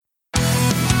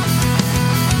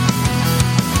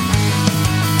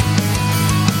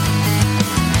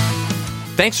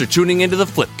Thanks for tuning into the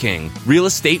Flip King, Real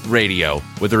Estate Radio.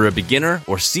 Whether a beginner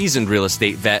or seasoned real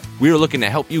estate vet, we are looking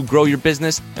to help you grow your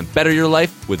business and better your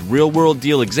life with real-world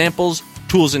deal examples,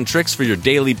 tools and tricks for your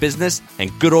daily business,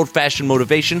 and good old-fashioned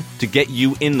motivation to get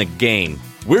you in the game.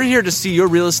 We're here to see your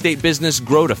real estate business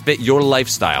grow to fit your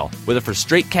lifestyle, whether for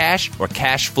straight cash or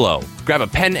cash flow. Grab a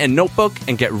pen and notebook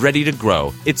and get ready to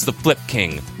grow. It's the Flip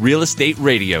King, Real Estate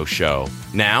Radio Show.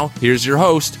 Now, here's your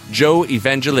host, Joe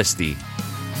Evangelisti.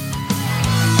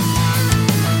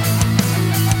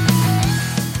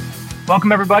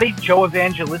 Welcome, everybody. Joe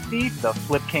Evangelisti, the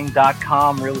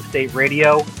FlipKing.com Real Estate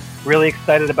Radio. Really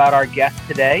excited about our guest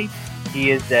today.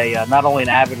 He is not only an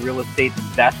avid real estate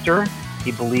investor,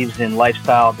 he believes in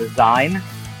lifestyle design.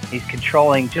 He's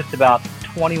controlling just about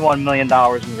 $21 million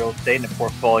in real estate in a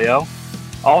portfolio.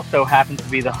 Also happens to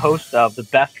be the host of the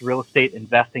best real estate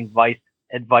investing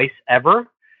advice ever.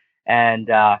 And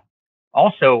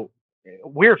also,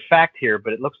 weird fact here,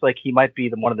 but it looks like he might be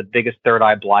one of the biggest Third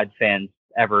Eye Blind fans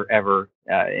ever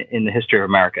in the history of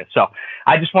America. So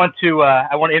I just want to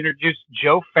introduce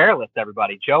Joe Fairless,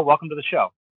 everybody. Joe, welcome to the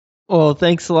show. Well,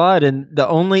 thanks a lot. And the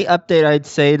only update I'd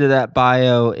say to that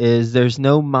bio is there's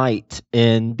no might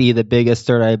in be the biggest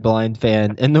Third Eye Blind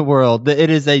fan in the world. It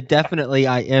is definitely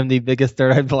I am the biggest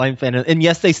Third Eye Blind fan. And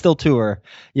yes, they still tour.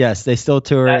 Yes, they still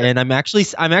tour. And I'm actually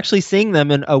seeing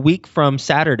them in a week from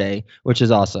Saturday, which is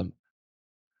awesome.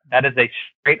 That is a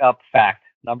straight up fact.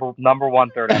 Number one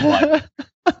Third Eye Blind.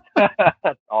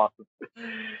 That's awesome.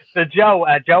 So Joe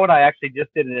and I actually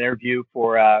just did an interview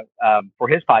for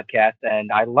his podcast,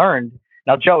 and I learned.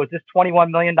 Now, Joe, is this $21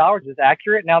 million? Is this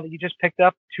accurate now that you just picked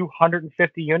up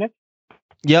 250 units?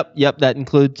 Yep. That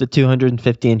includes the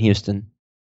 250 in Houston.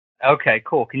 Okay,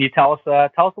 cool. Can you tell us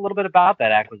a little bit about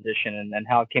that acquisition and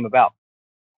how it came about?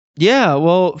 Yeah,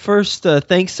 well, first,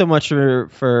 thanks so much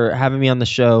for having me on the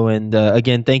show. And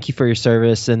again, thank you for your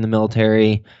service in the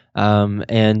military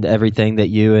and everything that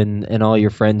you and all your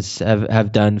friends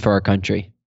have done for our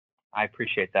country. I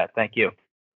appreciate that. Thank you.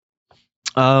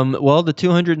 Well, the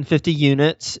 250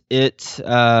 units,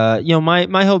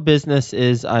 my whole business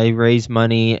is I raise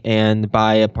money and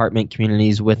buy apartment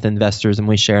communities with investors, and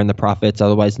we share in the profits,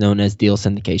 otherwise known as deal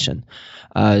syndication.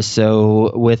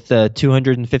 So with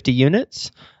 250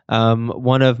 units,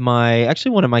 one of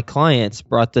my clients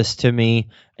brought this to me,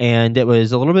 and it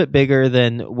was a little bit bigger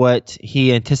than what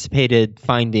he anticipated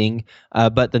finding,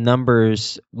 but the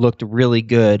numbers looked really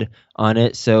good on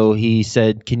it. So he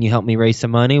said, "Can you help me raise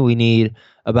some money? We need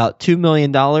about $2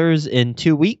 million in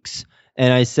 2 weeks."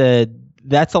 And I said,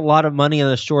 "That's a lot of money in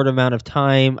a short amount of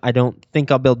time. I don't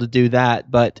think I'll be able to do that,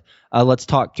 but let's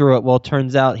talk through it." Well, it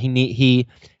turns out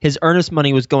his earnest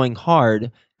money was going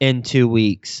hard in 2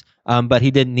 weeks. But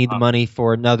he didn't need the money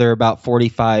for another about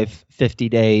 45, 50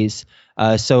 days.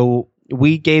 So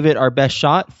we gave it our best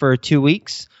shot for 2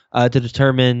 weeks to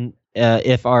determine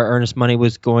if our earnest money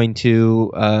was going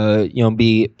to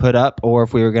be put up or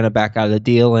if we were going to back out of the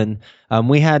deal. And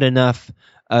we had enough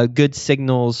good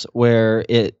signals where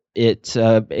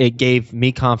it gave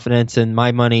me confidence, and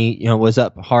my money was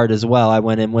up hard as well. I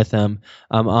went in with him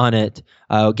on it.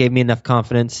 Gave me enough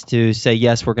confidence to say,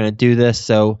 yes, we're going to do this.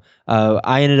 So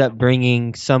I ended up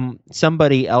bringing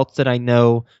somebody else that I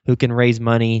know who can raise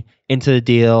money into the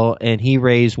deal, and he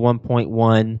raised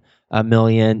 1.1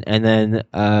 million, and then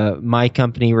my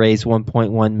company raised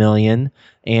 1.1 million,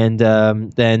 and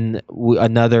then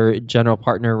another general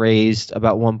partner raised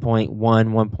about 1.1,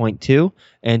 1.2,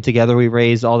 and together we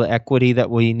raised all the equity that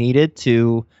we needed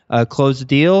to close the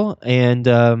deal and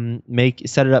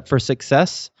set it up for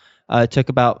success. It took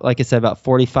about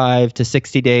 45 to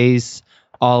 60 days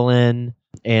all in,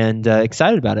 and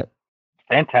excited about it.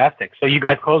 Fantastic. So you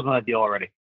guys closed on that deal already?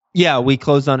 Yeah, we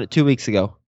closed on it 2 weeks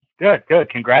ago. Good.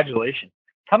 Congratulations.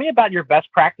 Tell me about your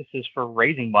best practices for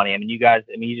raising money. You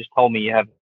just told me you have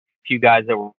a few guys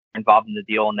that were involved in the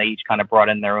deal and they each kind of brought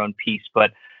in their own piece,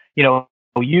 but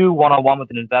you one-on-one with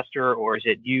an investor, or is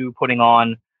it you putting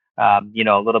on a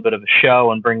little bit of a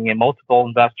show and bringing in multiple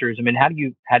investors?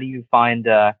 How do you find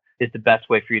is the best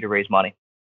way for you to raise money?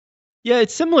 Yeah,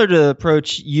 it's similar to the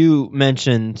approach you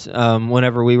mentioned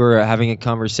whenever we were having a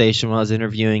conversation when I was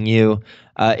interviewing you.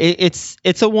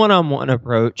 It's a one-on-one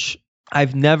approach.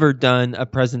 I've never done a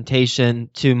presentation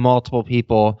to multiple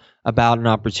people about an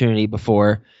opportunity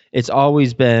before. It's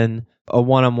always been a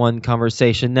one-on-one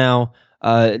conversation. Now,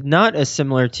 not as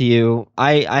similar to you,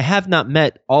 I have not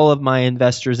met all of my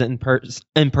investors in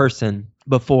person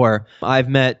before. I've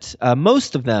met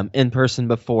most of them in person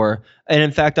before. And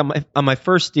in fact, on my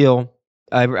first deal,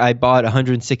 I bought a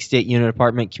 168 unit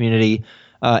apartment community,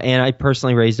 and I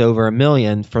personally raised over $1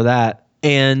 million for that.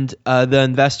 And the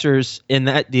investors in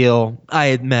that deal I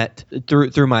had met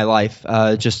through my life,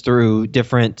 just through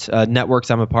different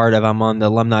networks I'm a part of. I'm on the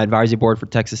alumni advisory board for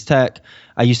Texas Tech.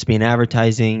 I used to be in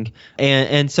advertising,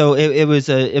 and so it was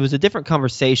a different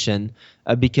conversation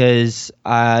because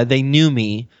they knew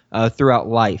me throughout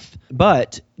life.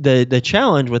 But the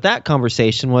challenge with that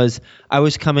conversation was I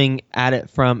was coming at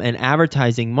it from an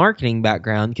advertising marketing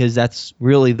background because that's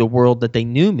really the world that they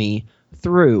knew me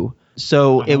through.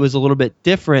 So it was a little bit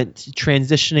different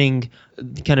transitioning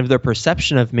kind of their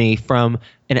perception of me from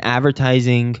an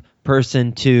advertising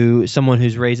person to someone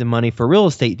who's raising money for real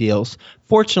estate deals.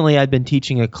 Fortunately, I'd been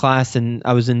teaching a class, and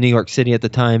I was in New York City at the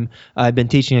time. I'd been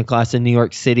teaching a class in New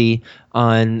York City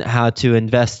on how to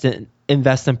invest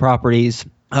in properties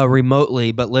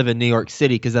remotely, but live in New York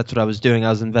City, because that's what I was doing. I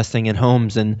was investing in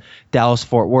homes in Dallas,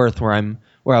 Fort Worth,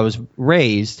 where I was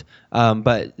raised,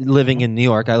 but living in New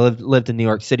York. I lived in New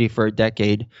York City for a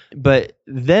decade. But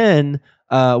then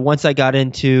once I got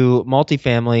into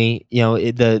multifamily,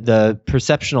 the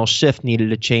perceptual shift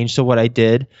needed to change. So what I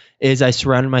did is I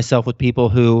surrounded myself with people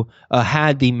who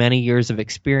had the many years of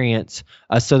experience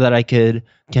so that I could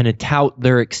kind of tout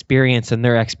their experience and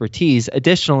their expertise.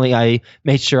 Additionally, I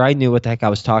made sure I knew what the heck I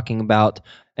was talking about.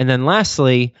 And then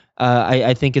lastly,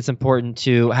 I think it's important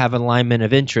to have alignment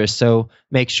of interest. So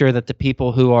make sure that the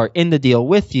people who are in the deal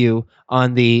with you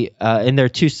on the in their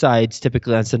two sides,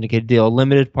 typically on syndicated deal,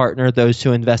 limited partner, those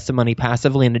who invest the money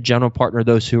passively, and a general partner,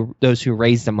 those who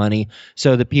raise the money.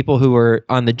 So the people who are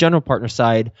on the general partner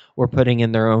side were putting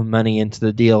in their own money into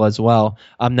the deal as well.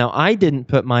 Now, I didn't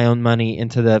put my own money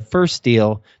into the first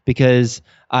deal because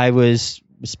I was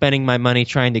spending my money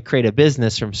trying to create a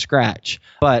business from scratch.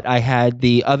 But I had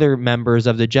the other members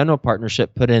of the general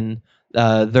partnership put in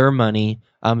their money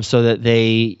so that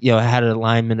they had an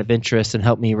alignment of interest and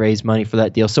helped me raise money for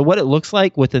that deal. So what it looks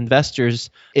like with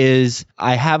investors is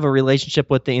I have a relationship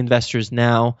with the investors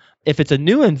now. If it's a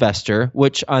new investor,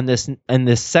 which in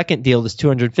this second deal, this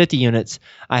 250 units,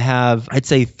 I have, I'd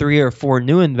say 3 or 4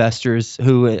 new investors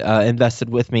who invested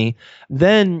with me.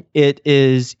 Then it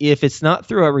is, if it's not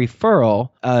through a referral,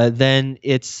 then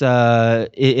it's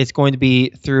going to be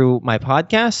through my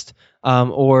podcast.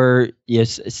 Or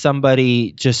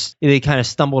somebody they kind of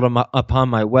stumbled upon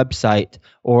my website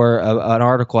or an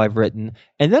article I've written,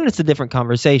 and then it's a different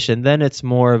conversation. Then it's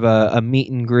more of a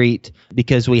meet and greet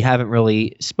because we haven't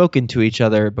really spoken to each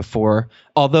other before.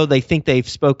 Although they think they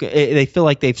feel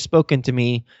like they've spoken to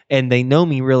me and they know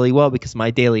me really well because of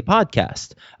my daily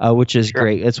podcast, which is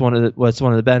great. It's one of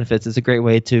the benefits. It's a great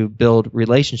way to build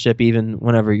relationship even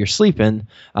whenever you're sleeping,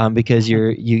 because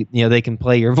they can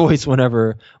play your voice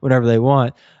whenever they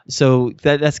want. So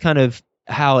that's kind of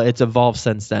how it's evolved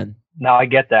since then. No, I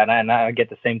get that, and I get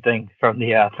the same thing from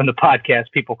the podcast.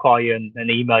 People call you and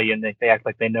email you, and they act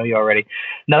like they know you already.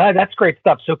 No, that's great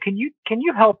stuff. So can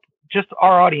you help just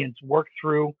our audience work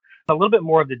through a little bit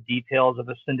more of the details of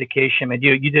a syndication? And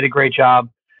you did a great job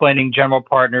explaining general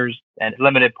partners and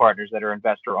limited partners that are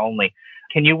investor only.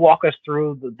 Can you walk us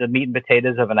through the meat and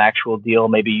potatoes of an actual deal?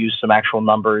 Maybe use some actual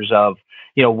numbers of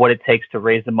what it takes to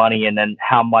raise the money, and then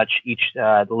how much each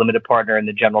the limited partner and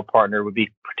the general partner would be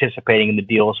participating in the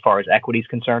deal as far as equity is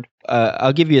concerned?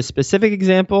 I'll give you a specific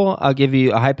example. I'll give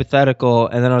you a hypothetical,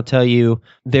 and then I'll tell you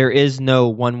there is no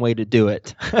one way to do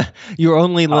it. You're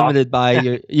only limited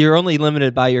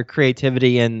by your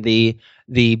creativity and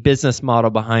the business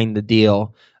model behind the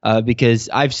deal. Because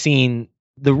I've seen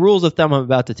the rules of thumb I'm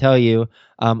about to tell you,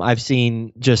 I've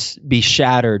seen just be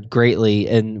shattered greatly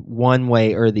in one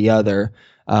way or the other.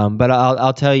 But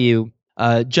I'll tell you,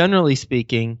 generally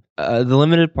speaking, the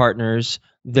limited partners,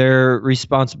 their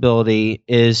responsibility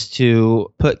is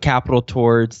to put capital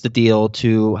towards the deal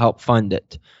to help fund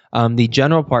it. The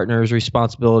general partner's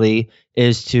responsibility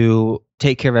is to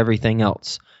take care of everything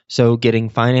else. So getting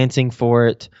financing for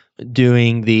it,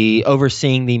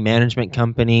 overseeing the management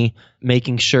company,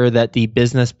 making sure that the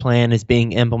business plan is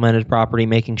being implemented properly,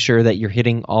 making sure that you're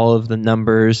hitting all of the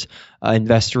numbers,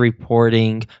 investor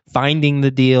reporting, finding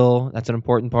the deal. That's an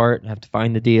important part. You have to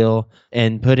find the deal,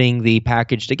 and putting the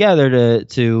package together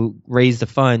to raise the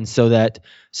funds so that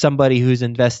somebody who's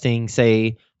investing,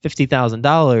 say,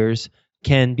 $50,000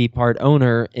 can be part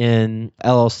owner in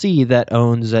LLC that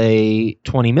owns a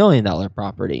 $20 million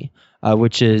property.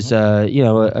 Which is a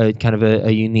kind of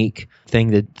a unique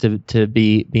thing to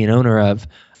be an owner of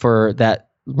for that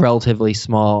relatively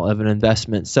small of an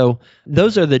investment. So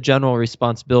those are the general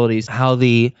responsibilities. How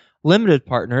the limited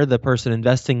partner, the person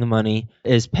investing the money,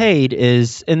 is paid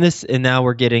is in this, and now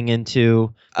we're getting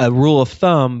into a rule of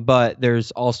thumb, but there's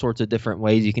all sorts of different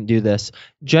ways you can do this.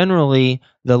 Generally,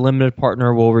 the limited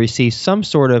partner will receive some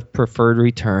sort of preferred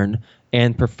return.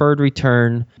 And preferred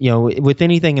return, with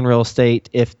anything in real estate,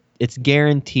 if it's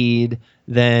guaranteed,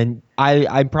 then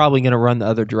I'm probably going to run the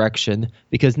other direction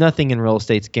because nothing in real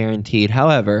estate is guaranteed.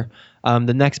 However,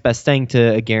 the next best thing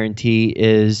to a guarantee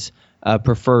is a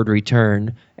preferred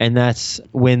return, and that's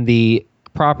when the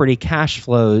property cash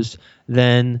flows,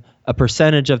 then a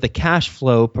percentage of the cash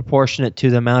flow proportionate to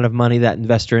the amount of money that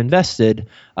investor invested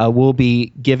will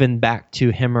be given back to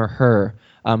him or her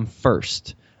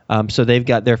first. So they've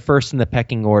got their first in the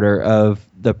pecking order of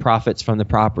the profits from the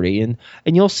property. And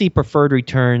you'll see preferred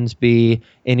returns be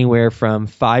anywhere from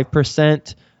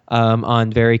 5%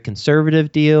 on very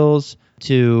conservative deals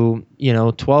to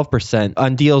 12%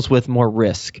 on deals with more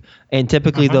risk. And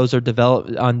typically those are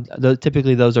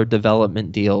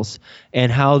development deals.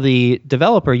 And how the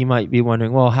developer, you might be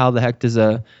wondering, well, how the heck does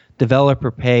a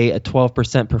developer pay a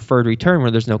 12% preferred return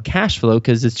where there's no cash flow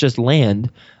because it's just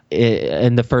land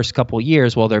in the first couple of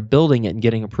years while they're building it and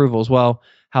getting approvals? Well,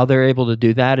 how they're able to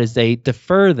do that is they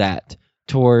defer that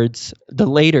towards the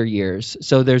later years.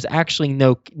 So there's actually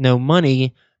no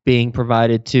money being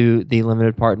provided to the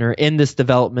limited partner in this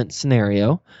development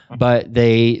scenario, but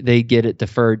they get it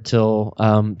deferred till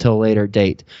a later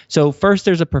date. So first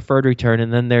there's a preferred return,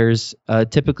 and then there's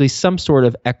typically some sort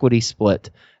of equity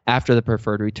split after the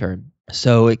preferred return.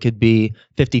 So it could be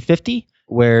 50-50,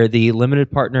 where the limited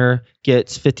partner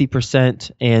gets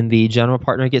 50% and the general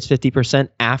partner gets 50%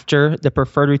 after the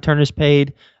preferred return is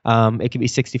paid. It could be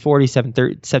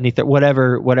 60-40,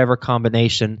 70-30, whatever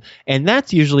combination. And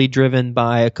that's usually driven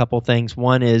by a couple things.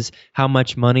 One is how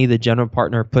much money the general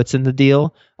partner puts in the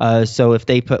deal. So if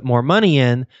they put more money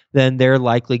in, then they're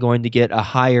likely going to get a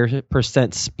higher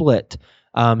percent split.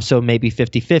 So maybe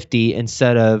 50-50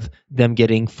 instead of them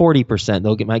getting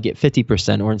 40%, might get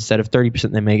 50%, or instead of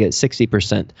 30%, they may get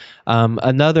 60%.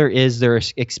 Another is their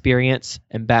experience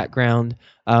and background.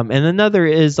 And another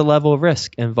is the level of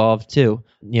risk involved too.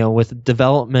 With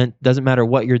development, doesn't matter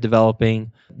what you're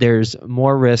developing, there's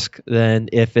more risk than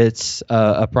if it's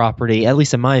a property. At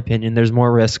least in my opinion, there's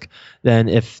more risk than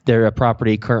if a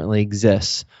property currently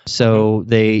exists. So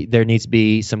there needs to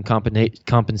be some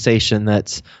compensation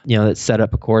that's set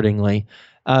up accordingly.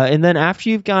 And then after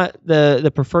you've got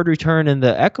the preferred return and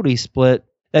the equity split,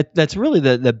 that's really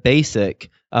the basic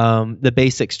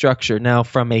structure. Now,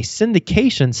 from a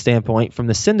syndication standpoint, from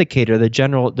the syndicator,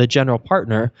 the general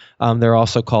partner, they're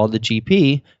also called the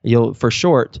GP, for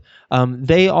short.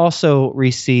 They also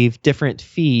receive different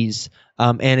fees,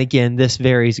 and again, this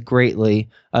varies greatly.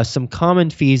 Some common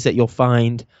fees that you'll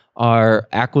find are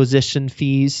acquisition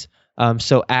fees.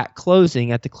 So at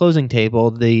the closing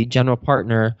table, the general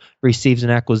partner receives an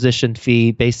acquisition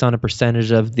fee based on a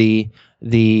percentage of the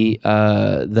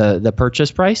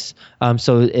purchase price.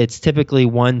 So it's typically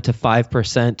 1 to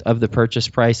 5% of the purchase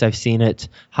price. I've seen it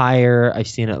higher. I've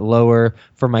seen it lower.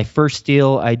 For my first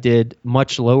deal, I did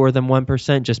much lower than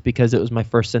 1% just because it was my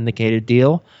first syndicated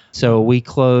deal. So we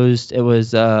closed. It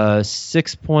was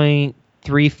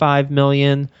 $6.35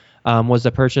 million was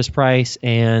the purchase price,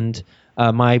 and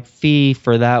my fee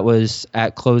for that was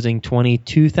at closing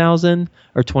 $22,000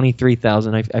 or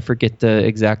 $23,000. I forget the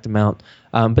exact amount,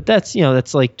 but that's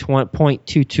like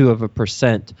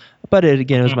 0.22%. But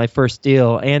it was my first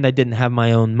deal, and I didn't have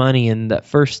my own money in that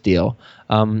first deal.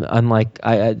 But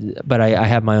I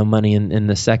have my own money in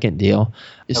the second deal.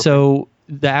 Okay. So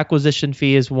the acquisition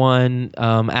fee is one,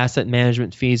 asset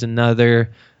management fee is another.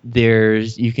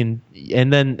 As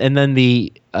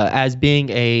being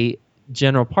a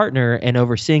general partner and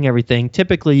overseeing everything,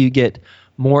 typically you get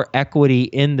more equity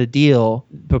in the deal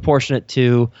proportionate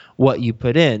to what you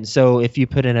put in. So if you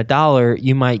put in $1,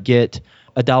 you might get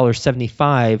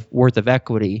 $1.75 worth of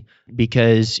equity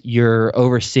because you're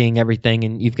overseeing everything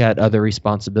and you've got other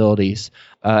responsibilities.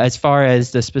 As far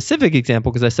as the specific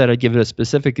example, because I said I'd give it a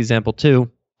specific example too,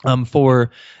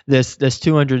 for this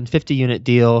 250 unit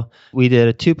deal, we did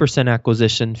a 2%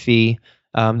 acquisition fee.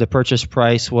 The purchase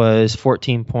price was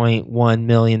 $14.1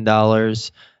 million.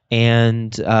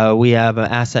 And we have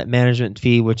an asset management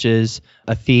fee, which is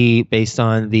a fee based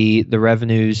on the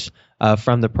revenues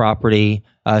from the property.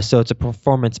 So it's a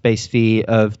performance-based fee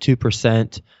of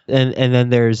 2%. And then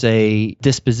there's a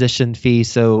disposition fee,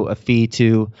 so a fee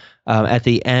to at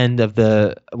the end of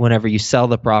whenever you sell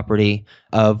the property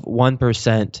of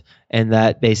 1%. And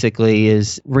that basically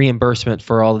is reimbursement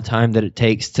for all the time that it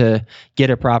takes to get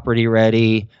a property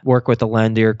ready, work with the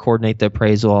lender, coordinate the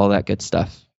appraisal, all that good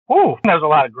stuff. Oh, there's a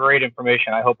lot of great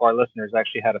information. I hope our listeners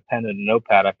actually had a pen and a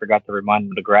notepad. I forgot to remind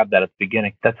them to grab that at the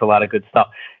beginning. That's a lot of good stuff.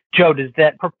 Joe, does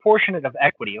that proportionate of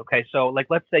equity? Okay, so like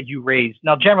let's say you raise,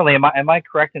 now generally, am I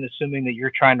correct in assuming that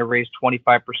you're trying to raise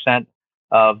 25%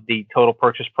 of the total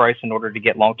purchase price in order to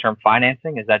get long-term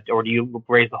financing? Is that, or do you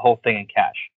raise the whole thing in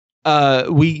cash?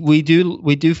 We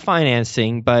do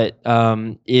financing, but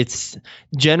it's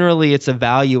generally a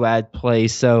value add play.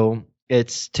 So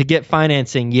it's to get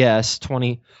financing, yes,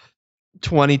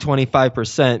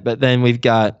 25%, but then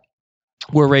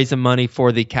we're raising money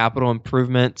for the capital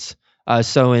improvements.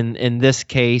 So in this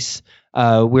case,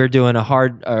 we're doing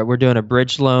a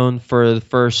bridge loan for the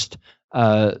first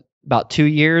about 2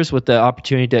 years with the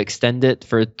opportunity to extend it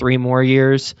for 3 more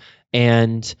years.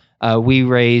 And we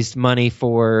raised money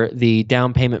for the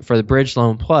down payment for the bridge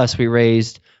loan. Plus, we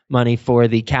raised money for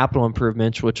the capital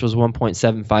improvements, which was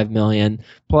 $1.75 million.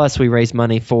 Plus, we raised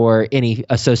money for any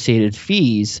associated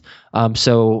fees.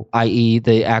 So, i.e.,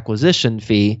 the acquisition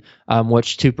fee,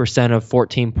 which 2% of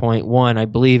 14.1, I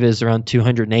believe, is around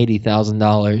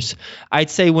 $280,000. I'd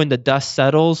say when the dust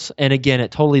settles, and again,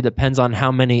 it totally depends on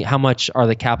how much are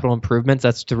the capital improvements.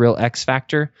 That's the real X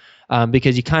factor.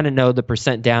 Because you kind of know the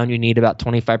percent down, you need about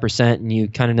 25%, and you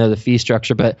kind of know the fee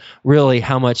structure, but really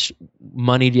how much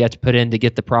money do you have to put in to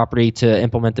get the property to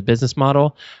implement the business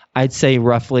model? I'd say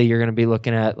roughly you're going to be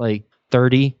looking at like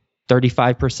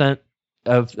 35%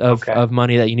 of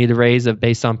money that you need to raise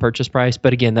based on purchase price.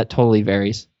 But again, that totally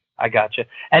varies. I gotcha.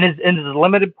 And is the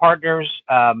limited partners,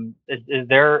 is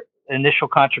their initial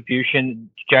contribution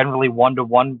generally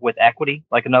 1-to-1 with equity?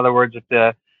 Like, in other words, if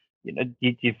do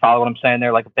you follow what I'm saying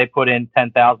there? Like, if they put in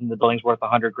 $10,000, the building's worth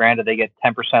 $100,000, do they get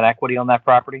 10% equity on that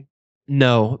property?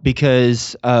 No,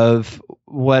 because of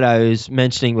what I was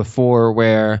mentioning before,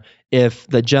 where if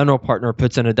the general partner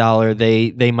puts in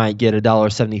 $1, they might get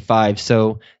 $1.75.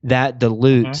 So that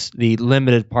dilutes the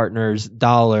limited partner's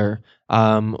dollar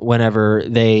whenever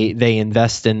they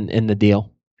invest in the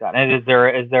deal. Got it. Is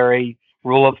there a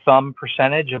rule of thumb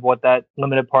percentage of what that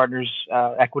limited partner's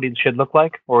equity should look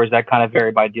like, or is that kind of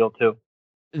vary by deal too?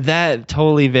 That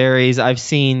totally varies. I've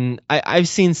seen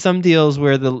some deals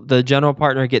where the general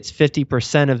partner gets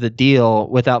 50% of the deal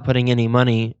without putting any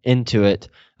money into it.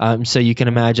 So you can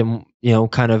imagine,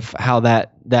 kind of how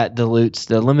that dilutes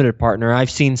the limited partner. I've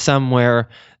seen some where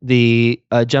the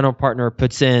general partner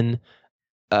puts in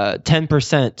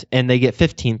 10% and they get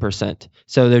 15%.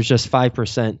 So there's just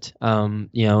 5%,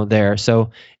 there.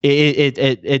 So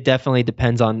it definitely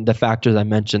depends on the factors I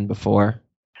mentioned before.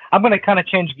 I'm going to kind of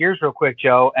change gears real quick,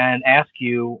 Joe, and ask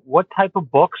you what type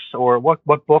of books or what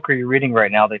book are you reading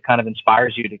right now that kind of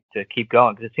inspires you to keep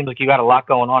going? Because it seems like you got a lot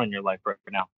going on in your life right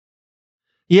now.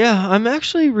 Yeah, I'm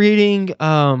actually reading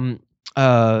the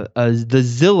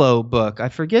Zillow book. I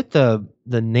forget the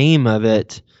name of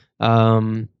it,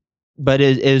 but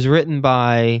it is written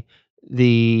by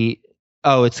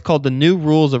it's called The New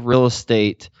Rules of Real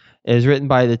Estate. It was written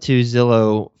by the 2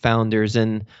 Zillow founders,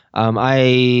 and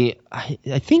I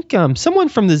think someone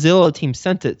from the Zillow team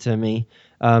sent it to me.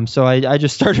 So I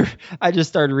just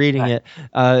started reading it.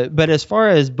 But as far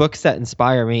as books that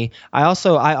inspire me, I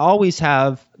always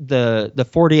have the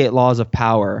 48 Laws of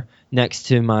Power next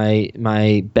to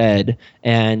my bed,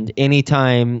 and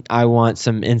anytime I want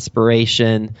some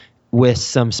inspiration with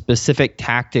some specific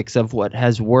tactics of what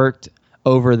has worked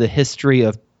over the history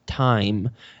of time,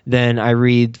 then I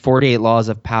read 48 Laws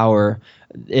of Power.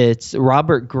 It's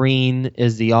Robert Greene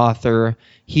is the author.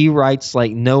 He writes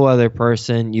like no other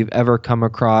person you've ever come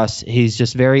across. He's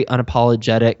just very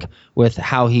unapologetic with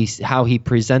how he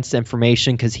presents the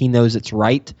information because he knows it's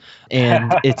right,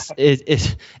 and it's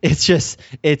just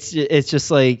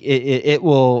like it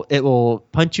will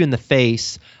punch you in the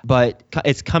face, but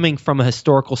it's coming from a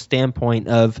historical standpoint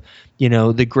of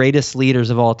the greatest leaders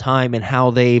of all time and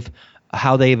how they've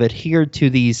adhered to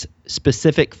these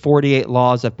specific 48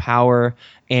 laws of power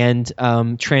and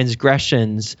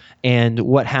transgressions, and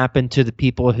what happened to the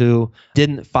people who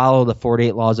didn't follow the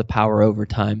 48 laws of power over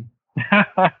time.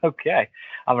 Okay.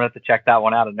 I'm going to have to check that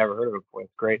one out. I've never heard of it before.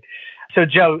 It's great. So,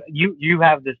 Joe, you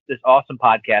have this awesome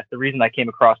podcast. The reason I came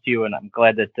across you, and I'm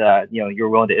glad that you're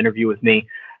willing to interview with me,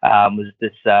 was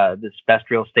this best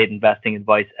real estate investing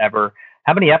advice ever.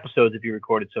 How many episodes have you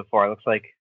recorded so far? It looks like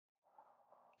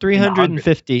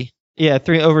 350. Yeah,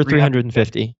 over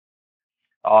 350.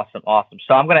 Awesome.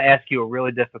 So I'm going to ask you a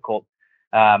really difficult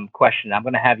question. I'm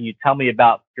going to have you tell me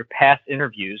about your past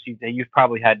interviews. You've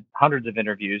probably had hundreds of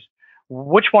interviews.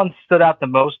 Which ones stood out the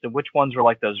most, and which ones were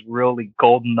like those really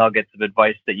golden nuggets of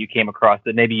advice that you came across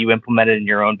that maybe you implemented in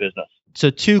your own business?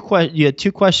 So you had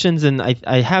 2 questions, and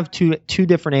I have two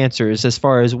different answers as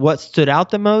far as what stood out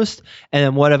the most and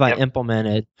then what have I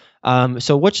implemented.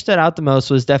 So what stood out the most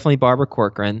was definitely Barbara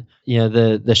Corcoran,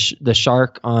 the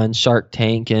shark on Shark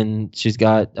Tank, and she's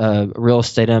got a real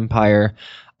estate empire.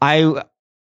 I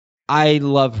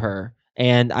love her,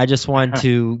 and I just wanted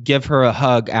to give her a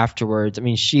hug afterwards. I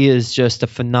mean, she is just a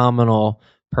phenomenal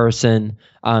person.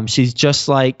 She's just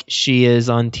like she is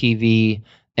on TV,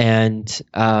 and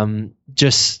I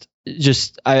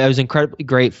was incredibly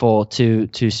grateful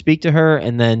to speak to her,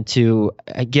 and then to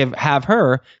have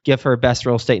her give her best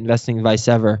real estate investing advice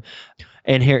ever,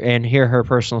 and hear her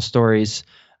personal stories.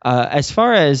 As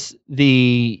far as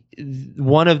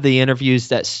one of the interviews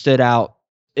that stood out,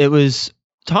 it was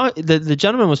the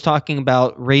gentleman was talking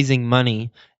about raising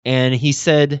money, and he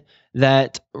said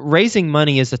that raising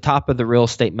money is the top of the real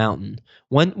estate mountain.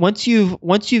 Once you've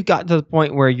gotten to the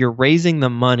point where you're raising the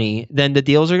money, then the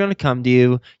deals are going to come to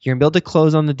you. You're going to be able to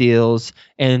close on the deals,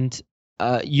 and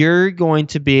you're going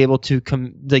to be able to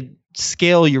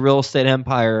scale your real estate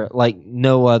empire like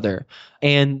no other.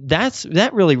 And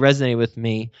that really resonated with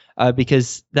me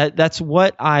because that's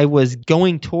what I was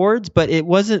going towards, but it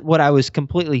wasn't what I was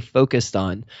completely focused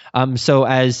on. So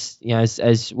as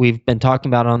we've been talking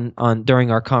about on during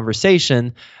our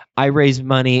conversation, I raise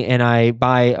money and I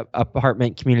buy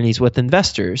apartment communities with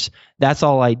investors. That's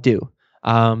all I do.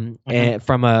 And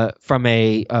from a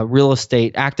real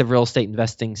estate, active real estate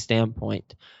investing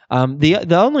standpoint. The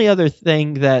only other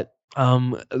thing that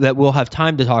we'll have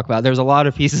time to talk about, there's a lot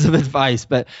of pieces of advice,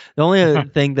 but the only other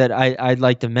thing that I'd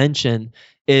like to mention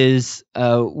is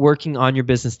working on your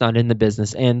business, not in the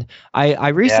business. And I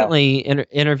recently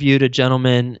interviewed a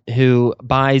gentleman who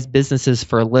buys businesses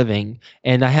for a living,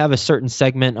 and I have a certain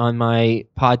segment on my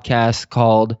podcast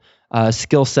called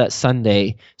Skill Set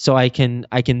Sunday, so I can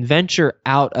venture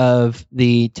out of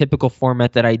the typical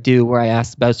format that I do, where I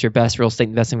ask about your best real estate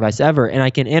investing advice ever, and I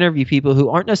can interview people who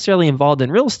aren't necessarily involved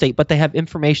in real estate, but they have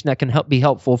information that can be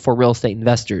helpful for real estate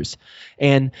investors.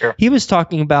 And he was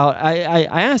talking about, I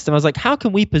asked him, I was like, how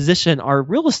can we position our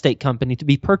real estate company to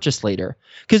be purchased later?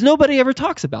 Because nobody ever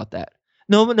talks about that.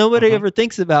 Nobody ever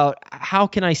thinks about how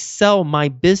can I sell my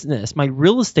business, my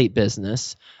real estate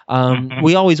business.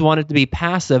 We always want it to be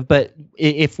passive, but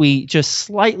if we just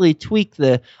slightly tweak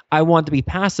I want to be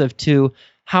passive to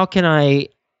how can I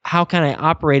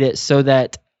operate it so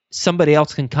that somebody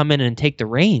else can come in and take the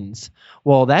reins?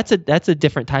 Well, that's a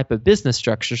different type of business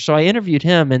structure. So I interviewed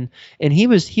him, and he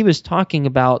was talking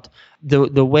about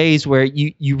the ways where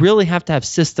you really have to have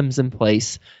systems in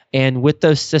place, and with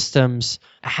those systems,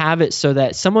 have it so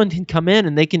that someone can come in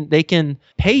and they can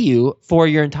pay you for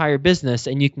your entire business,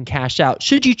 and you can cash out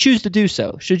should you choose to do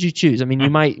so. Should you choose, I mean, you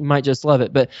might just love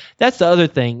it, but that's the other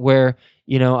thing where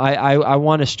I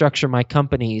want to structure my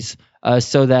companies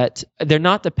so that they're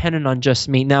not dependent on just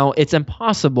me. Now, it's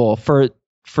impossible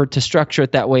to structure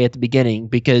it that way at the beginning,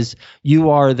 because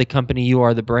you are the company, you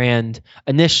are the brand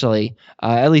initially,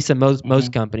 at least in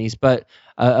most companies. But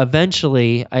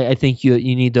eventually, I think you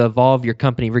need to evolve your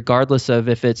company, regardless of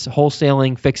if it's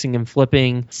wholesaling, fixing and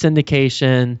flipping,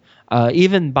 syndication,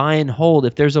 even buy and hold.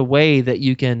 If there's a way that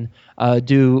you can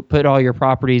put all your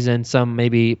properties in some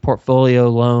maybe portfolio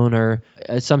loan or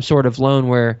some sort of loan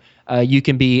where you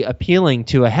can be appealing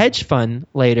to a hedge fund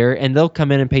later, and they'll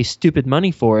come in and pay stupid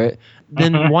money for it,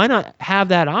 then why not have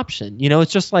that option?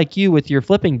 It's just like you with your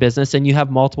flipping business, and you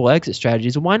have multiple exit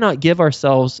strategies. Why not give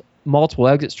ourselves multiple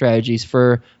exit strategies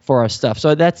for our stuff?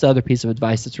 So that's the other piece of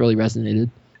advice that's really resonated.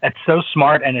 That's so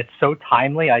smart, and it's so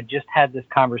timely. I just had this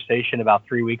conversation about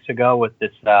 3 weeks ago with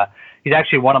this. He's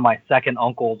actually one of my second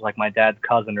uncles, like my dad's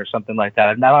cousin or something like that.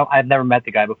 I've never met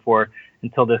the guy before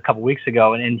until this couple weeks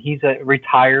ago, and he's a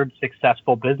retired,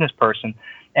 successful business person.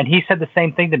 And he said the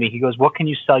same thing to me. He goes, "What can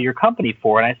you sell your company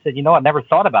for?" And I said, I never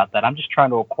thought about that. I'm just trying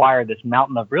to acquire this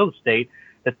mountain of real estate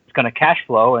that's going to cash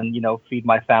flow and, feed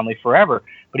my family forever.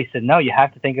 But he said, no, you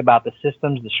have to think about the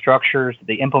systems, the structures,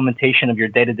 the implementation of your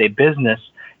day-to-day business.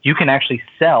 You can actually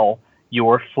sell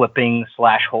your flipping /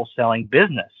 wholesaling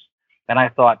business. And I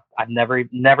thought, I've never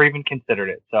even considered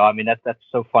it. So, I mean, that's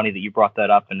so funny that you brought that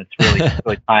up, and it's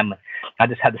really timely. I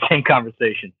just had the same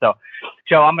conversation. So,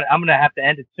 Joe, I'm gonna have to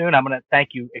end it soon. I'm gonna thank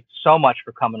you so much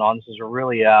for coming on. This is a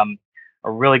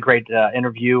really great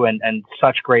interview and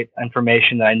such great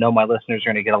information that I know my listeners are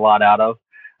going to get a lot out of.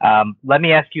 Let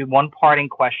me ask you one parting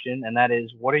question, and that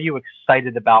is, what are you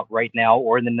excited about right now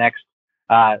or in the next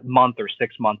month or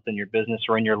 6 months in your business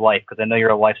or in your life? Because I know you're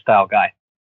a lifestyle guy.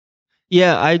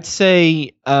 Yeah, I'd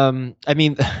say,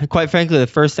 quite frankly, the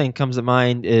first thing that comes to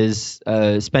mind is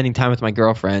spending time with my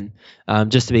girlfriend,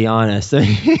 just to be honest.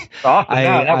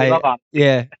 Awesome.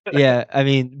 Yeah. I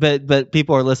mean, but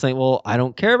people are listening. Well, I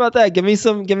don't care about that. Give me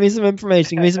some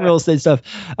information. Give me some real estate stuff.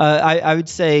 I would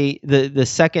say the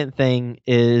second thing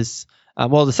is,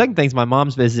 the second thing is my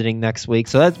mom's visiting next week.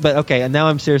 But okay. And now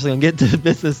I'm seriously going to get to the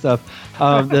business stuff.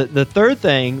 The third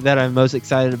thing that I'm most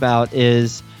excited about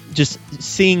is just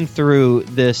seeing through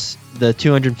the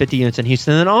 250 units in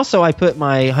Houston. And also I put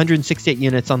my 168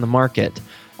 units on the market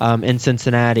in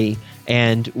Cincinnati,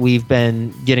 and we've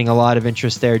been getting a lot of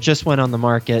interest there. Just went on the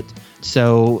market.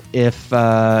 So if,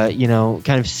 kind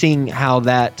of seeing how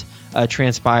that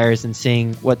transpires and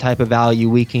seeing what type of value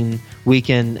we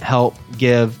can help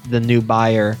give the new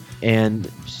buyer and,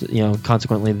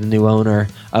 consequently the new owner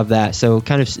of that. So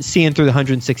kind of seeing through the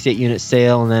 168 unit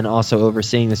sale and then also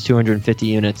overseeing this 250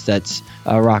 units that's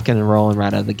rocking and rolling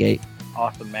right out of the gate.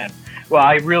 Awesome, man. Well,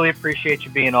 I really appreciate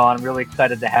you being on. Really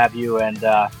excited to have you and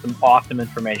some awesome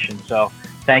information. So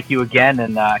thank you again,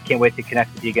 and I can't wait to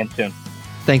connect with you again soon.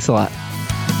 Thanks a lot.